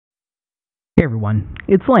Hey everyone,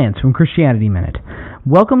 it's Lance from Christianity Minute.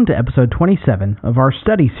 Welcome to episode 27 of our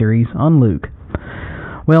study series on Luke.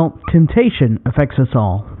 Well, temptation affects us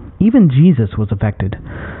all. Even Jesus was affected.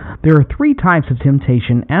 There are three types of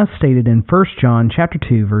temptation as stated in 1 John chapter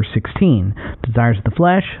 2, verse 16. Desires of the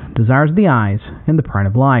flesh, desires of the eyes, and the pride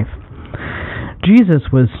of life. Jesus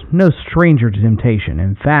was no stranger to temptation.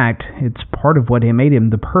 In fact, it's part of what made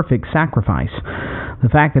him the perfect sacrifice. The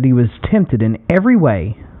fact that he was tempted in every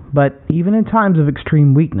way, but even in times of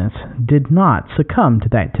extreme weakness, did not succumb to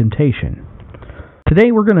that temptation.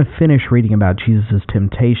 Today we're going to finish reading about Jesus'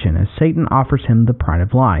 temptation as Satan offers him the pride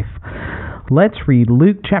of life. Let's read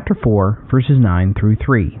Luke chapter 4, verses 9 through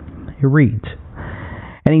 3. It reads,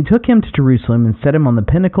 "And he took him to Jerusalem and set him on the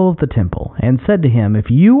pinnacle of the temple, and said to him,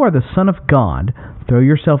 If you are the Son of God, throw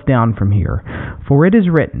yourself down from here, for it is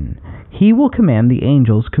written, He will command the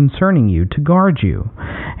angels concerning you to guard you,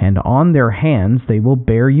 and on their hands they will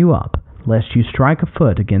bear you up, lest you strike a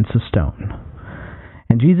foot against a stone.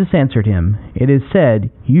 And Jesus answered him, It is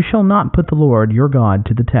said, You shall not put the Lord your God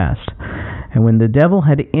to the test. And when the devil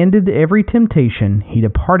had ended every temptation, he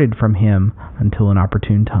departed from him until an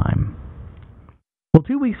opportune time." Well,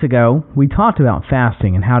 2 weeks ago, we talked about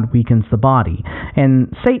fasting and how it weakens the body,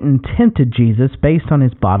 and Satan tempted Jesus based on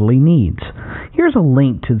his bodily needs. Here's a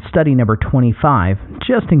link to study number 25,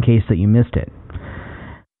 just in case that you missed it.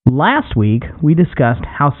 Last week, we discussed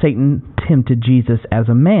how Satan tempted Jesus as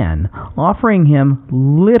a man, offering him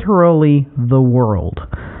literally the world.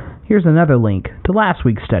 Here's another link to last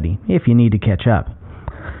week's study, if you need to catch up.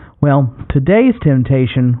 Well, today's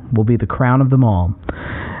temptation will be the crown of them all.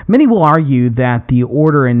 Many will argue that the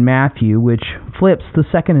order in Matthew, which flips the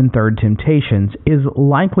second and third temptations, is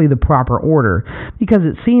likely the proper order because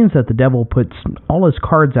it seems that the devil puts all his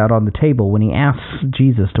cards out on the table when he asks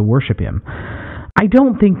Jesus to worship him. I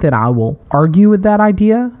don't think that I will argue with that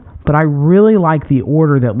idea, but I really like the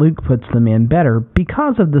order that Luke puts them in better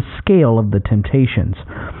because of the scale of the temptations.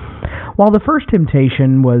 While the first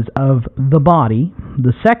temptation was of the body,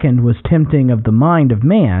 the second was tempting of the mind of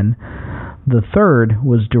man, the third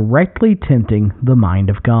was directly tempting the mind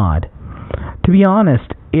of God. To be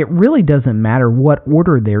honest, it really doesn't matter what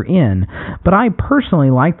order they're in, but I personally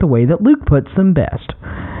like the way that Luke puts them best.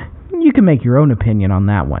 You can make your own opinion on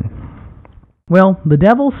that one. Well, the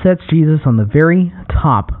devil sets Jesus on the very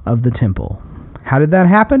top of the temple. How did that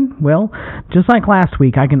happen? Well, just like last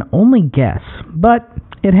week, I can only guess, but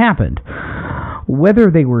it happened. Whether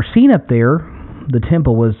they were seen up there, the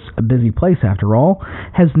temple was a busy place after all,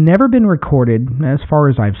 has never been recorded as far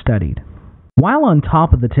as I've studied. While on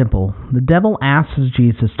top of the temple, the devil asks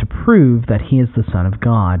Jesus to prove that he is the Son of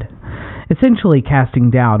God, essentially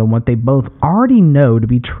casting doubt on what they both already know to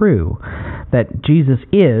be true, that Jesus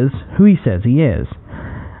is who he says he is.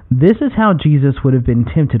 This is how Jesus would have been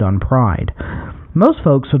tempted on pride. Most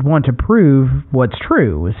folks would want to prove what's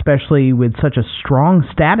true, especially with such a strong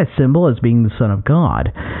status symbol as being the Son of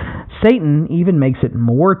God. Satan even makes it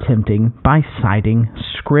more tempting by citing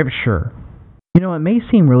Scripture. You know, it may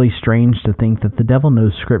seem really strange to think that the devil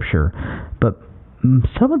knows Scripture, but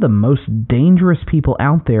some of the most dangerous people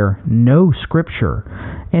out there know Scripture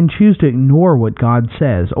and choose to ignore what God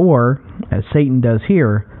says, or, as Satan does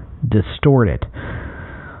here, distort it.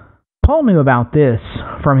 Paul knew about this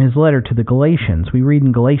from his letter to the Galatians. We read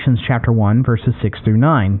in Galatians chapter 1, verses 6 through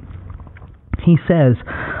 9. He says,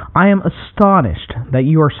 "I am astonished that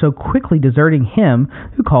you are so quickly deserting him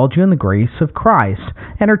who called you in the grace of Christ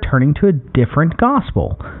and are turning to a different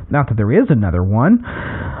gospel. Not that there is another one,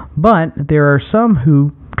 but there are some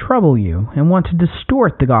who trouble you and want to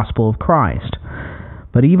distort the gospel of Christ.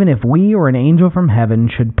 But even if we or an angel from heaven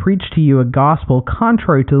should preach to you a gospel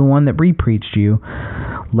contrary to the one that we preached you,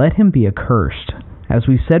 let him be accursed. As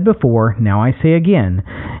we said before, now I say again,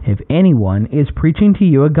 if anyone is preaching to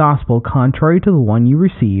you a gospel contrary to the one you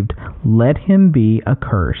received, let him be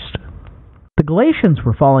accursed." The Galatians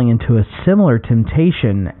were falling into a similar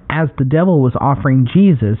temptation as the devil was offering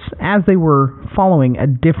Jesus as they were following a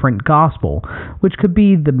different gospel, which could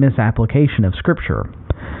be the misapplication of Scripture.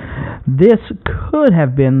 This could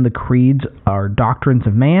have been the creeds or doctrines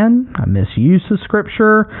of man, a misuse of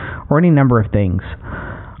Scripture, or any number of things.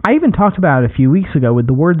 I even talked about it a few weeks ago with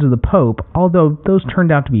the words of the Pope, although those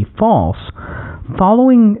turned out to be false,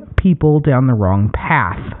 following people down the wrong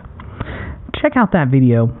path. Check out that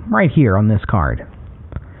video right here on this card.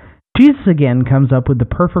 Jesus again comes up with the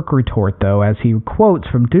perfect retort, though, as he quotes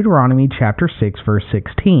from Deuteronomy chapter 6, verse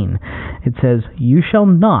 16. It says, "You shall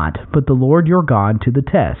not put the Lord your God to the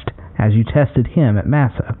test, as you tested him at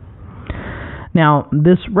Massah." Now,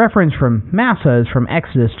 this reference from Massah is from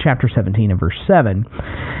Exodus chapter 17 and verse 7.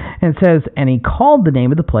 And it says, "And he called the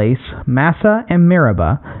name of the place Massa and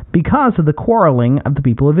Meribah, because of the quarreling of the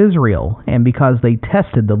people of Israel, and because they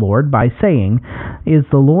tested the Lord by saying, Is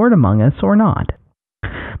the Lord among us or not?"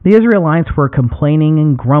 The Israelites were complaining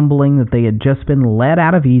and grumbling that they had just been led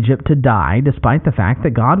out of Egypt to die, despite the fact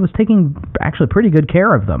that God was taking actually pretty good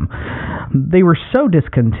care of them. They were so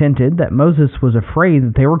discontented that Moses was afraid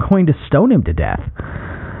that they were going to stone him to death.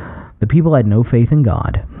 The people had no faith in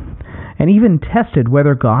God, and even tested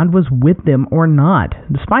whether God was with them or not,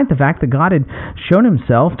 despite the fact that God had shown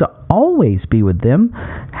himself to always be with them,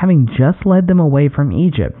 having just led them away from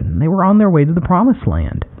Egypt. They were on their way to the Promised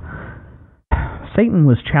Land. Satan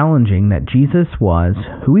was challenging that Jesus was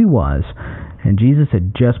who he was, and Jesus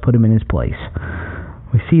had just put him in his place.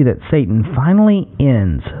 We see that Satan finally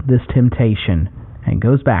ends this temptation and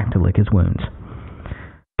goes back to lick his wounds.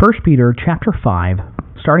 1 Peter chapter 5,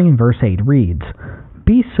 starting in verse 8, reads,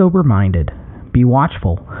 "Be sober-minded, be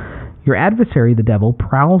watchful. Your adversary, the devil,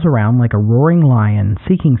 prowls around like a roaring lion,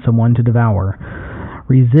 seeking someone to devour.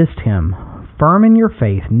 Resist him, firm in your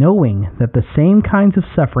faith, knowing that the same kinds of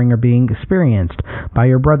suffering are being experienced by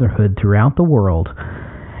your brotherhood throughout the world.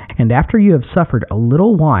 And after you have suffered a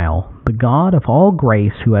little while, the God of all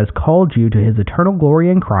grace, who has called you to his eternal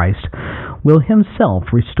glory in Christ, will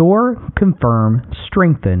himself restore, confirm,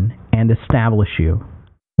 strengthen, and establish you."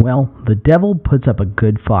 Well, the devil puts up a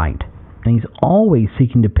good fight, and he's always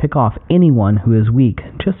seeking to pick off anyone who is weak,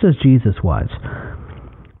 just as Jesus was.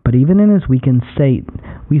 But even in his weakened state,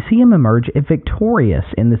 we see him emerge victorious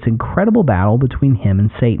in this incredible battle between him and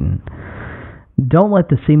Satan. Don't let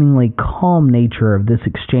the seemingly calm nature of this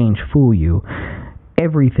exchange fool you.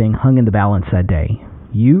 Everything hung in the balance that day.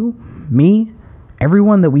 You, me,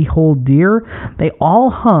 everyone that we hold dear, they all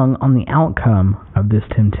hung on the outcome of this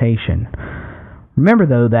temptation. Remember,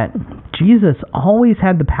 though, that Jesus always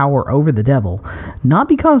had the power over the devil, not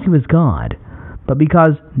because he was God, but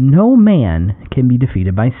because no man can be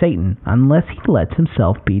defeated by Satan unless he lets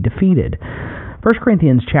himself be defeated. 1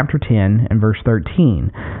 Corinthians chapter 10 and verse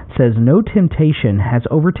 13 says, "No temptation has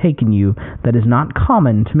overtaken you that is not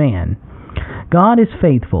common to man. God is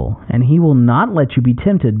faithful, and he will not let you be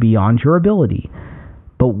tempted beyond your ability.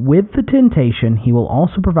 But with the temptation, he will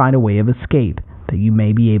also provide a way of escape, that you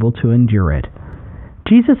may be able to endure it."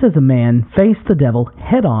 Jesus as a man faced the devil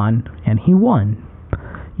head on, and he won.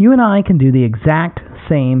 You and I can do the exact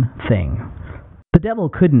same thing. The devil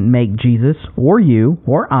couldn't make Jesus, or you,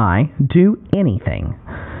 or I, do anything.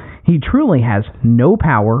 He truly has no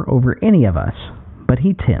power over any of us, but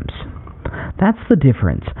he tempts. That's the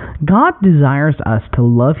difference. God desires us to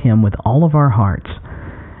love him with all of our hearts.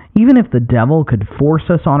 Even if the devil could force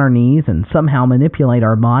us on our knees and somehow manipulate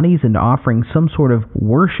our bodies into offering some sort of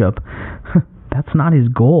worship, that's not his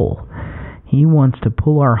goal. He wants to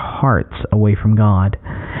pull our hearts away from God.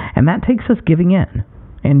 And that takes us giving in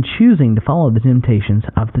and choosing to follow the temptations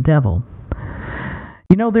of the devil.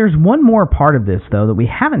 You know, there's one more part of this, though, that we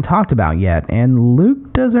haven't talked about yet, and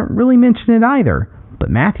Luke doesn't really mention it either, but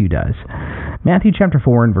Matthew does. Matthew chapter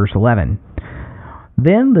 4 and verse 11.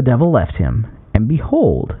 "Then the devil left him, and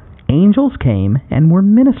behold, angels came and were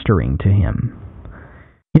ministering to him."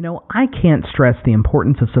 You know, I can't stress the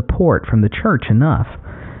importance of support from the church enough.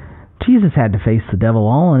 Jesus had to face the devil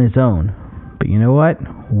all on his own, but you know what?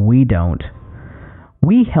 We don't.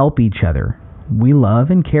 We help each other. We love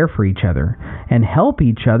and care for each other, and help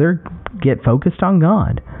each other get focused on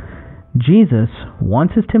God. Jesus,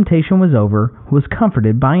 once his temptation was over, was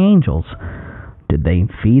comforted by angels. Did they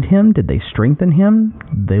feed him? Did they strengthen him?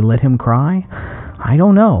 Did they let him cry? I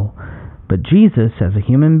don't know. But Jesus, as a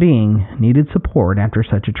human being, needed support after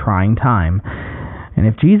such a trying time. And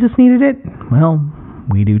if Jesus needed it, well,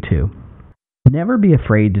 we do too. Never be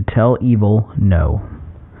afraid to tell evil no.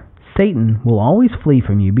 Satan will always flee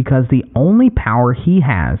from you because the only power he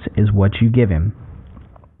has is what you give him.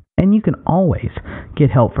 And you can always get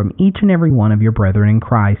help from each and every one of your brethren in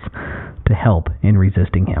Christ to help in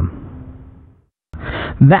resisting him.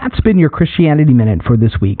 That's been your Christianity Minute for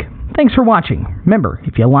this week. Thanks for watching. Remember,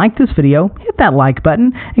 if you like this video, hit that like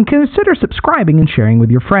button and consider subscribing and sharing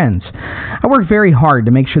with your friends. I work very hard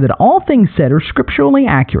to make sure that all things said are scripturally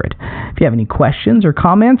accurate. If you have any questions or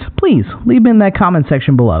comments, please leave them in that comment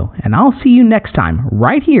section below, and I'll see you next time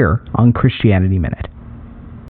right here on Christianity Minute.